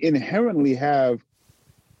 we inherently have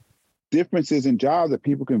differences in jobs that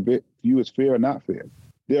people can view as fair or not fair.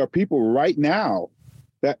 There are people right now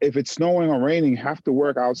that if it's snowing or raining have to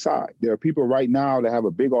work outside. There are people right now that have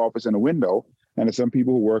a big office and a window, and there's some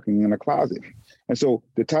people who are working in a closet. And so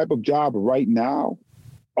the type of job right now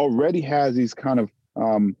already has these kind of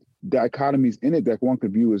dichotomies in it that one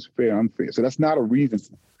could view as fair or unfair. So that's not a reason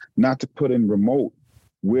not to put in remote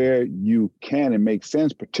where you can and make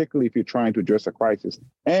sense, particularly if you're trying to address a crisis.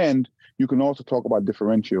 And you can also talk about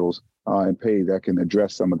differentials in pay that can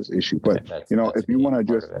address some of this issue. But if you want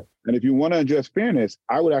to address fairness,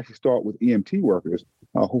 I would actually start with EMT workers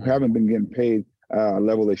who haven't been getting paid a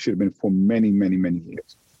level they should have been for many, many, many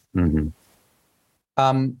years. Mm-hmm.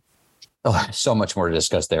 So much more to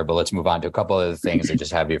discuss there, but let's move on to a couple other things. I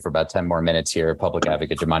just have you for about 10 more minutes here. Public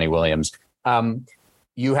advocate Jumaane Williams.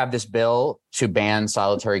 You have this bill to ban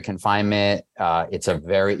solitary confinement. It's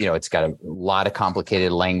it's got a lot of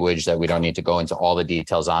complicated language that we don't need to go into all the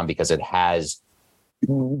details on, because it has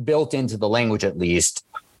built into the language, at least,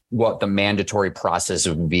 what the mandatory process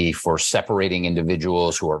would be for separating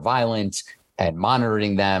individuals who are violent and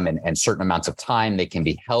monitoring them, and certain amounts of time they can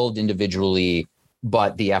be held individually.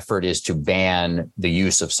 But the effort is to ban the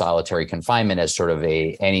use of solitary confinement as sort of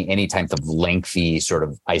any type of lengthy sort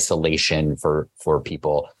of isolation for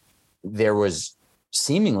people. There was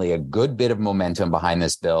seemingly a good bit of momentum behind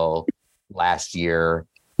this bill last year.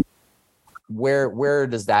 Where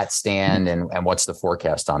does that stand, and what's the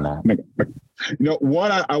forecast on that?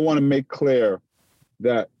 One, I want to make clear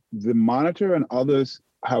that the Monitor and others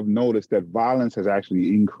have noticed that violence has actually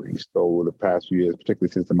increased over the past few years,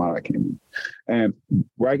 particularly since the Monitor came in. And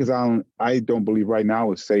Rikers Island, I don't believe right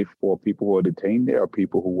now is safe for people who are detained there or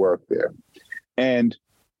people who work there. And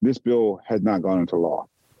this bill has not gone into law.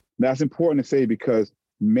 That's important to say, because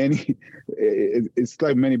it's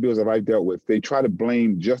like many bills that I've dealt with, they try to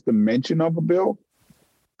blame just the mention of a bill,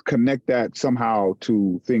 connect that somehow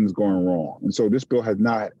to things going wrong. And so this bill has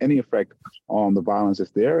not had any effect on the violence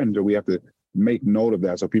that's there. And so we have to make note of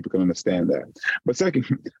that so people can understand that. But second,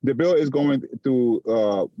 the bill is going through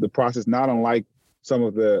the process, not unlike some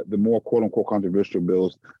of the more quote unquote controversial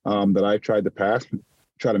bills that I've tried to pass,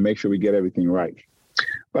 try to make sure we get everything right.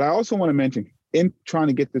 But I also want to mention, in trying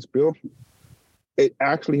to get this bill, it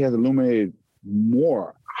actually has illuminated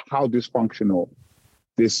more how dysfunctional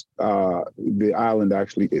the island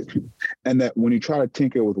actually is. And that when you try to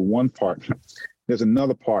tinker with one part, there's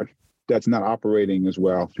another part that's not operating as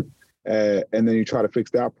well. And then you try to fix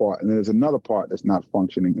that part, and then there's another part that's not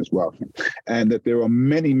functioning as well. And that there are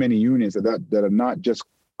many, many unions that are not just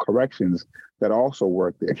corrections that also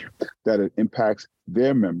work there, that it impacts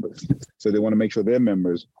their members. So they want to make sure their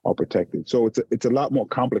members are protected. So it's a lot more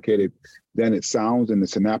complicated than it sounds in the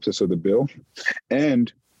synopsis of the bill.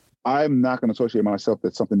 And I'm not going to associate myself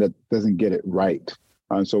with something that doesn't get it right.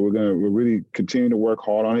 And so we're really continuing to work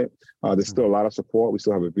hard on it. There's still a lot of support. We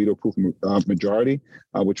still have a veto-proof majority,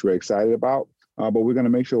 which we're excited about. But we're going to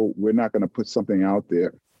make sure we're not going to put something out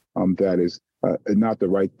there that is not the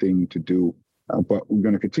right thing to do. But we're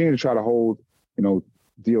going to continue to try to hold,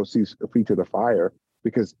 DOC's feet to the fire,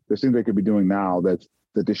 because there's things they could be doing now that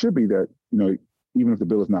they should be, that, even if the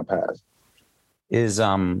bill is not passed. Is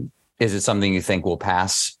it something you think will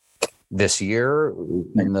pass this year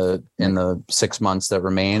in the 6 months that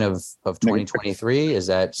remain of 2023? Is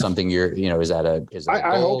that something is that a goal?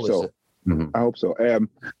 I hope so. I hope so.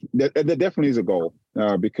 That definitely is a goal,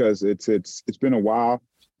 because it's been a while.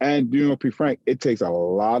 And, to be frank, it takes a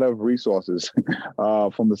lot of resources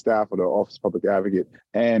from the staff of the Office of Public Advocate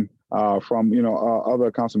and from,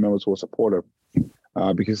 other council members who are supportive,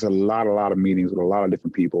 because it's a lot of meetings with a lot of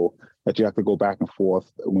different people that you have to go back and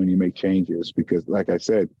forth when you make changes. Because, like I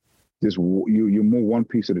said, you move one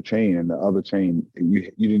piece of the chain, and the other chain you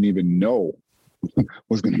didn't even know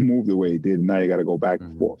was going to move the way it did. Now you got to go back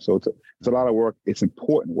and forth. So it's a lot of work. It's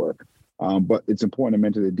important work, but it's important to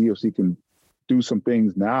mention that DOC can do some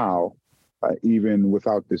things now, even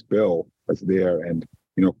without this bill that's there, and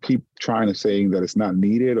keep trying to saying that it's not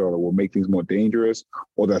needed or will make things more dangerous,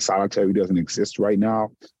 or that solitary doesn't exist right now,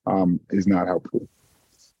 is not helpful.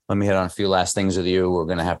 Let me hit on a few last things with you. We're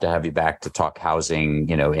going to have you back to talk housing,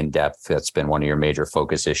 in depth. That's been one of your major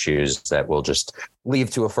focus issues that we'll just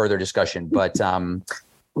leave to a further discussion. But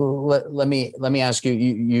let me ask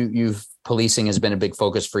you, policing has been a big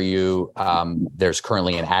focus for you. There's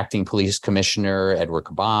currently an acting police commissioner, Edward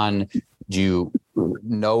Caban. Do you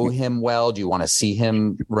know him well? Do you want to see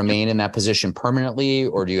him remain in that position permanently,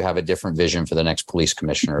 or do you have a different vision for the next police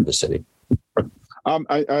commissioner of the city?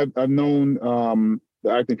 I've known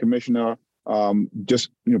the acting commissioner just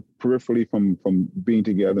peripherally from being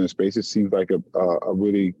together in spaces. Seems like a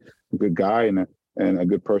really good guy and a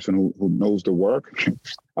good person who knows the work.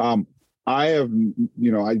 I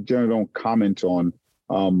generally don't comment on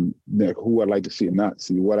who I'd like to see and not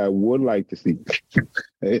see. What I would like to see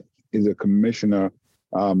is a commissioner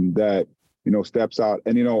that steps out.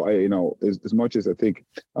 And as much as I think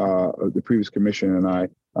the previous commissioner and I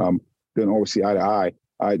didn't always see eye to eye,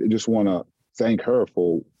 I just want to thank her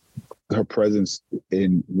for her presence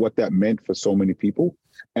in what that meant for so many people.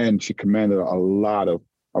 And she commanded a lot of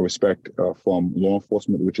respect from law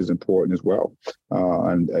enforcement, which is important as well.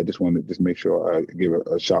 And I just wanted to make sure I give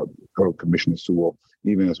a shout to Commissioner Sewell,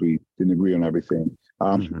 even as we didn't agree on everything.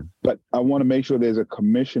 But I want to make sure there's a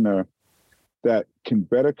commissioner that can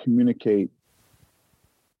better communicate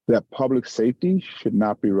that public safety should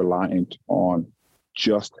not be reliant on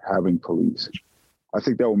just having police. I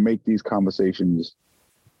think that will make these conversations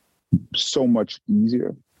so much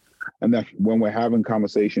easier. And that when we're having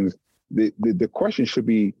conversations, the question should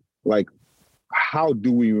be like, how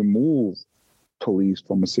do we remove police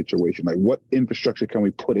from a situation? Like, what infrastructure can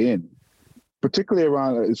we put in? Particularly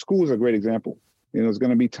around schools is a great example. There's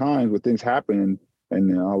going to be times where things happen,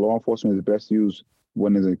 and law enforcement is best used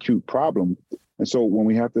when there's an acute problem. And so when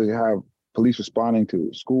we have to have police responding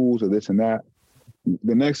to schools or this and that,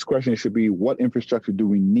 the next question should be, what infrastructure do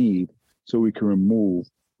we need so we can remove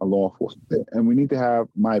a law enforcement? And we need to have,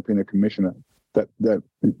 in my opinion, a commissioner that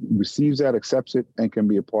receives that, accepts it, and can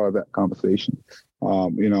be a part of that conversation.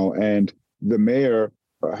 And the mayor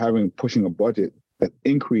pushing a budget that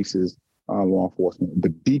increases law enforcement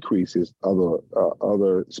but decreases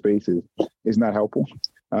other spaces is not helpful.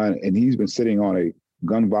 And he's been sitting on a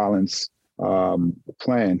gun violence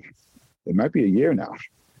plan. It might be a year now,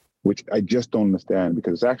 which I just don't understand,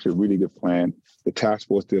 because it's actually a really good plan. The task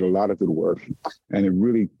force did a lot of good work, and it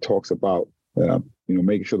really talks about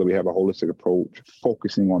making sure that we have a holistic approach,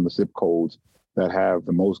 focusing on the zip codes that have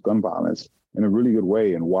the most gun violence in a really good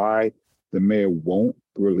way, and why the mayor won't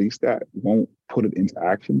release that, won't put it into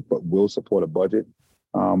action, but will support a budget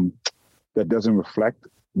that doesn't reflect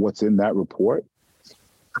what's in that report.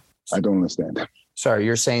 I don't understand. Sorry,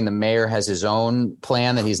 you're saying the mayor has his own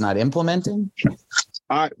plan that he's not implementing?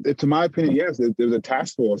 To my opinion, yes. There's a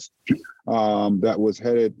task force that was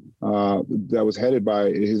headed by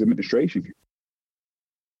his administration.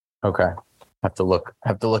 Okay, have to look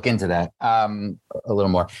into that a little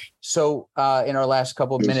more. So, in our last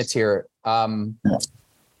couple of minutes here,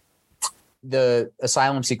 the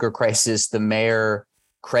asylum seeker crisis, the mayor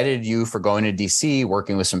credited you for going to DC,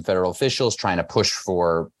 working with some federal officials, trying to push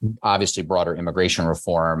for obviously broader immigration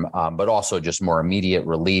reform, but also just more immediate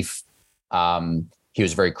relief. He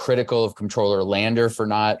was very critical of Comptroller Lander for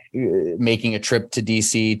not making a trip to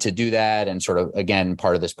DC to do that. And sort of, again,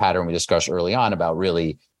 part of this pattern we discussed early on about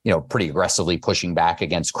really, pretty aggressively pushing back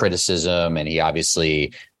against criticism. And he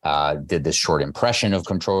obviously did this short impression of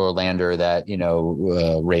Comptroller Lander that,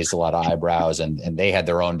 raised a lot of eyebrows, and they had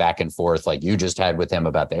their own back and forth like you just had with him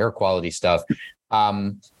about the air quality stuff.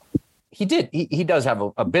 He does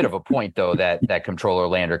have a bit of a point, though, that Comptroller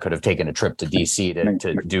Lander could have taken a trip to DC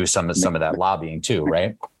to do some of that lobbying, too,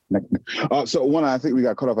 right? So one, I think we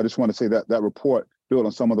got cut off. I just want to say that report built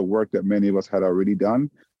on some of the work that many of us had already done.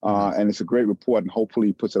 And it's a great report, and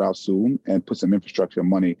hopefully puts it out soon and put some infrastructure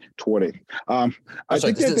money toward it.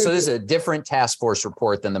 This is a different task force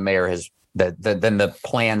report than the mayor has than the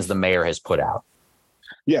plans the mayor has put out.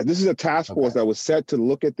 Yeah, this is a task force that was set to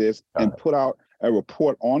look at this and put out a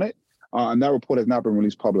report on it. And that report has not been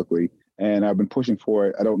released publicly. And I've been pushing for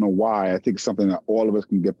it. I don't know why. I think it's something that all of us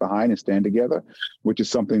can get behind and stand together, which is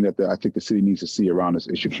something that I think the city needs to see around this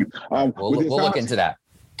issue. We'll look into that.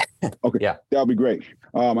 Okay, yeah, that'll be great.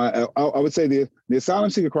 I would say the asylum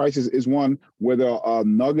seeker crisis is one where there are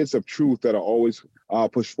nuggets of truth that are always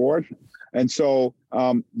pushed forward. And so,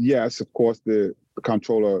 yes, of course, the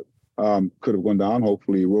comptroller could have gone down.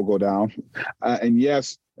 Hopefully it will go down. And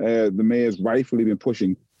yes, the mayor's rightfully been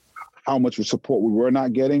pushing how much support we were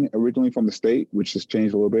not getting originally from the state, which has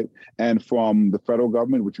changed a little bit, and from the federal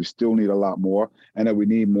government, which we still need a lot more, and that we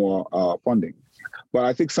need more funding. But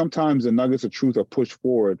I think sometimes the nuggets of truth are pushed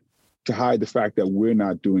forward to hide the fact that we're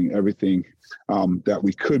not doing everything that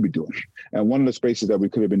we could be doing. And one of the spaces that we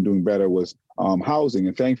could have been doing better was housing.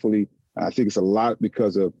 And thankfully, I think it's a lot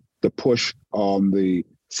because of the push on the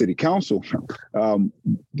city council. The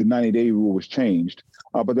 90-day rule was changed,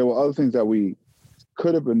 but there were other things that we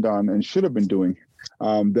could have been done and should have been doing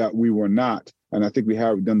that we were not. And I think we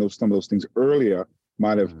have done some of those things earlier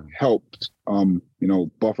might have helped,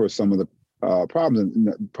 buffer some of the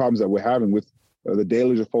problems that we're having with the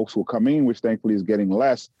deluge of folks who are coming, which thankfully is getting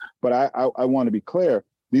less. But I want to be clear,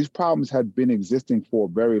 these problems had been existing for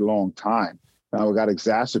a very long time. Now it got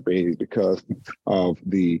exacerbated because of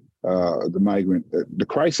the migrant, the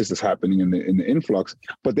crisis that's happening in the influx,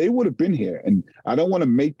 but they would have been here. And I don't want to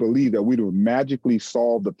make believe that we'd have magically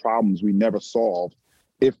solved the problems we never solved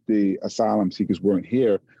if the asylum seekers weren't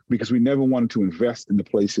here, because we never wanted to invest in the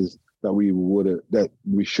places that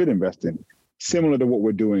we should invest in, similar to what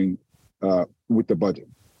we're doing with the budget.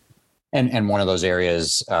 And one of those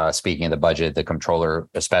areas, speaking of the budget, the comptroller,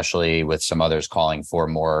 especially with some others, calling for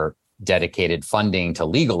more dedicated funding to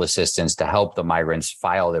legal assistance to help the migrants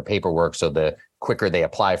file their paperwork. So the quicker they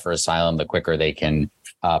apply for asylum, the quicker they can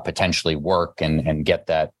potentially work and get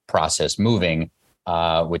that process moving,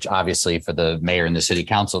 which obviously for the mayor and the city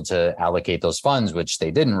council to allocate those funds, which they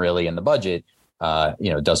didn't really in the budget,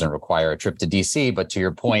 doesn't require a trip to DC. But to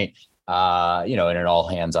your point, in an all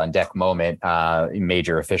hands on deck moment,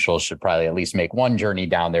 major officials should probably at least make one journey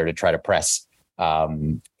down there to try to press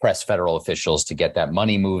federal officials to get that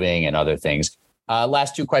money moving and other things.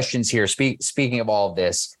 Last two questions here. Speaking of all of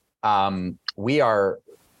this,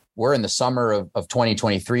 we're in the summer of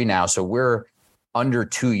 2023 now, so we're under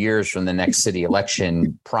 2 years from the next city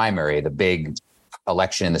election primary. The big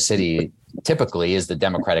election in the city typically is the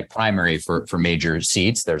Democratic primary for major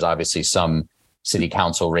seats. There's obviously some city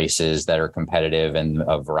council races that are competitive and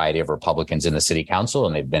a variety of Republicans in the city council,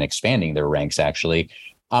 and they've been expanding their ranks, actually.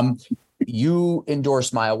 You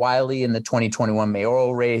endorsed Maya Wiley in the 2021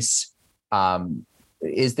 mayoral race.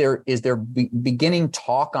 Is there beginning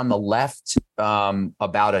talk on the left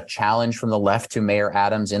about a challenge from the left to Mayor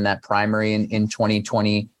Adams in that primary in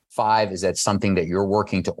 2025? Is that something that you're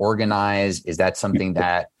working to organize? Is that something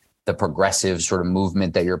that the progressive sort of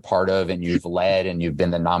movement that you're part of and you've led and you've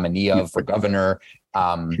been the nominee of for governor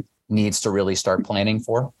needs to really start planning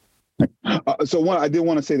for? So one, I did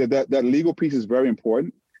want to say that legal piece is very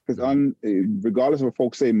important, because regardless of what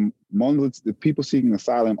folks say, most of the people seeking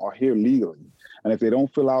asylum are here legally. And if they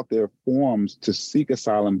don't fill out their forms to seek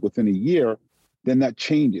asylum within a year, then that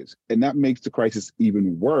changes. And that makes the crisis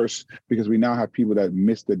even worse, because we now have people that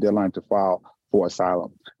missed the deadline to file for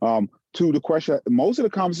asylum. To the question, most of the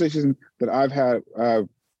conversations that I've had have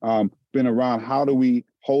been around how do we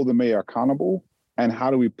hold the mayor accountable and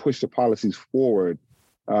how do we push the policies forward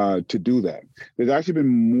to do that. There's actually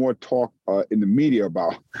been more talk in the media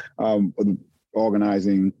about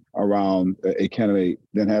organizing around a candidate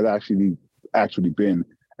than has actually been.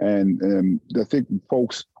 And I think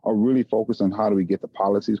folks are really focused on how do we get the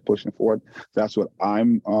policies pushing forward. That's what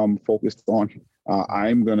I'm focused on.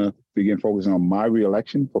 I'm going to begin focusing on my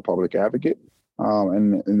reelection for public advocate.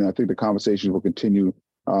 And I think the conversations will continue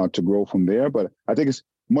to grow from there. But I think it's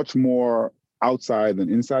much more outside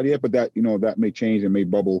than inside yet, but that, that may change and may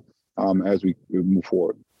bubble as we move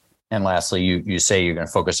forward. And lastly, you say you're going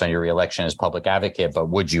to focus on your reelection as public advocate, but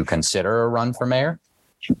would you consider a run for mayor?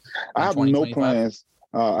 I have no plans.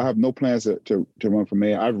 I have no plans to run for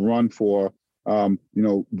mayor. I've run for,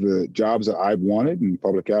 the jobs that I've wanted, and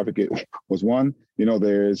public advocate was one.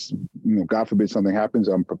 There's, God forbid something happens,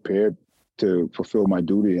 I'm prepared to fulfill my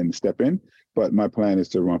duty and step in. But my plan is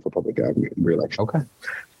to run for public advocate in reelection. Okay.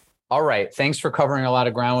 All right. Thanks for covering a lot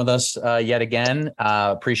of ground with us yet again.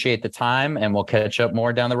 Appreciate the time, and we'll catch up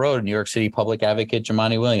more down the road. New York City Public Advocate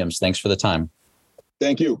Jumaane Williams, thanks for the time.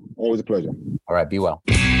 Thank you. Always a pleasure. All right. Be well.